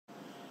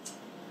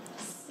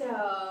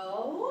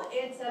So,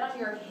 it said on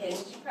your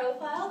Hinge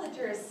profile that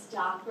you're a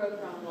stockbroker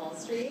on Wall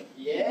Street.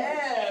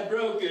 Yeah,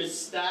 broker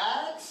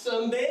stocks.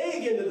 I'm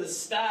big into the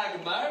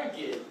stock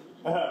market.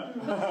 Wow,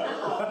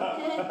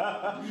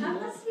 that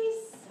must be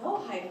so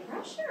high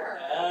pressure.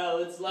 Well,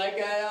 it's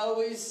like I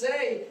always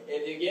say,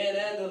 if you can't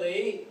handle the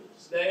heat,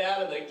 stay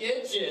out of the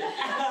kitchen.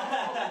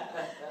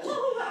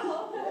 Oh,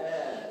 wow.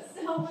 Yeah.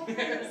 So, what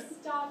kind of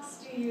stocks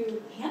do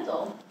you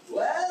handle?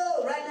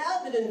 Well, right now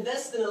I've been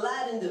investing a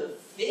lot into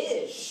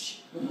fish.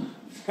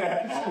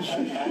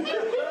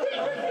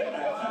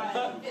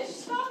 Fish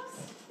stocks?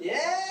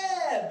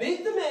 Yeah,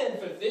 big demand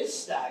for fish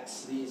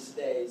stocks these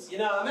days. You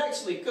know, I'm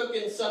actually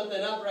cooking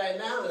something up right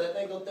now that I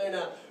think will turn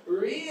out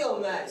real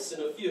nice in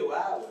a few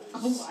hours.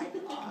 Oh my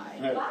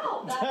God.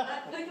 Wow,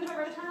 that's big of a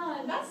return on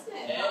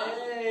investment.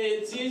 Hey,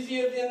 it's easy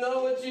if you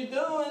know what you're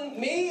doing.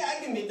 Me, I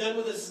can be done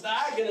with a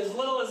stock in as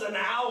little as an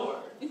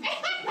hour.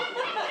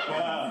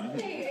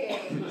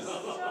 Fascinating.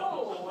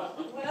 So,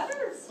 what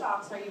other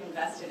stocks are you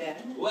invested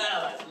in?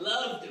 Well, I'd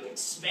love to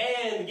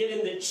expand, get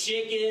into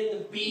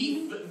chicken,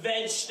 beef,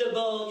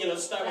 vegetable, you know,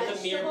 start with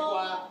a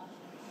mirepoix.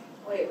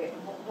 Wait,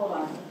 hold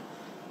on.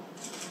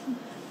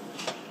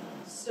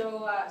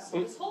 So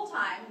this whole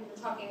time we've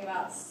been talking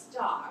about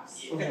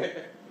stocks.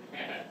 Yeah.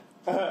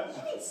 You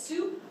mean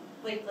soup?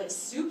 Like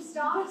soup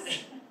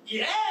stocks?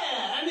 Yeah,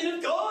 I mean,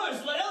 of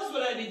course. What else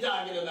would I be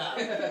talking about?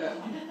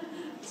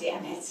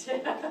 Damn it.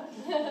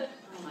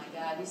 Oh my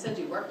God, you said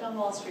you worked on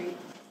Wall Street.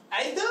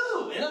 I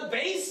do, in a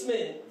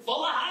basement,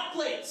 full of hot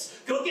plates,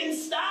 cooking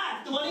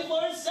stock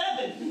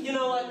 24/7. You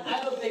know what?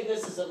 I don't think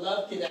this is a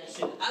love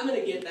connection. I'm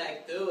gonna get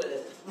back to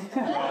it.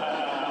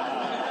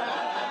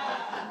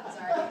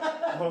 Sorry.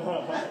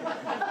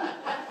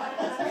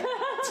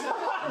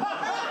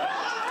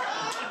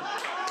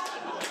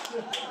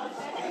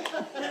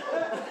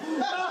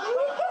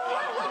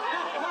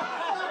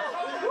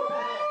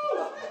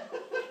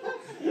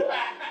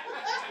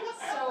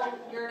 So,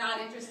 you're not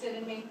interested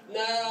in me?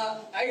 Nah,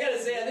 I gotta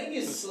say, I think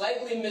you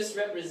slightly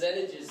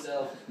misrepresented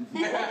yourself.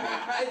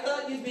 I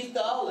thought you'd be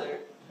taller.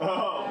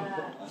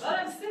 But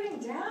I'm sitting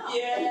down.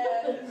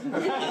 Yeah. The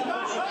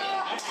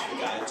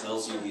guy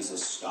tells you he's a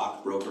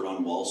stockbroker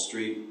on Wall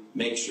Street,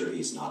 make sure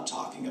he's not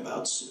talking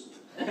about soup.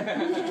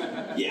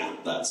 Yeah,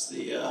 that's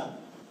the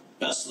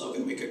best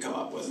slogan we could come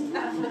up with.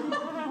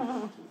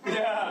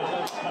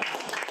 Yeah.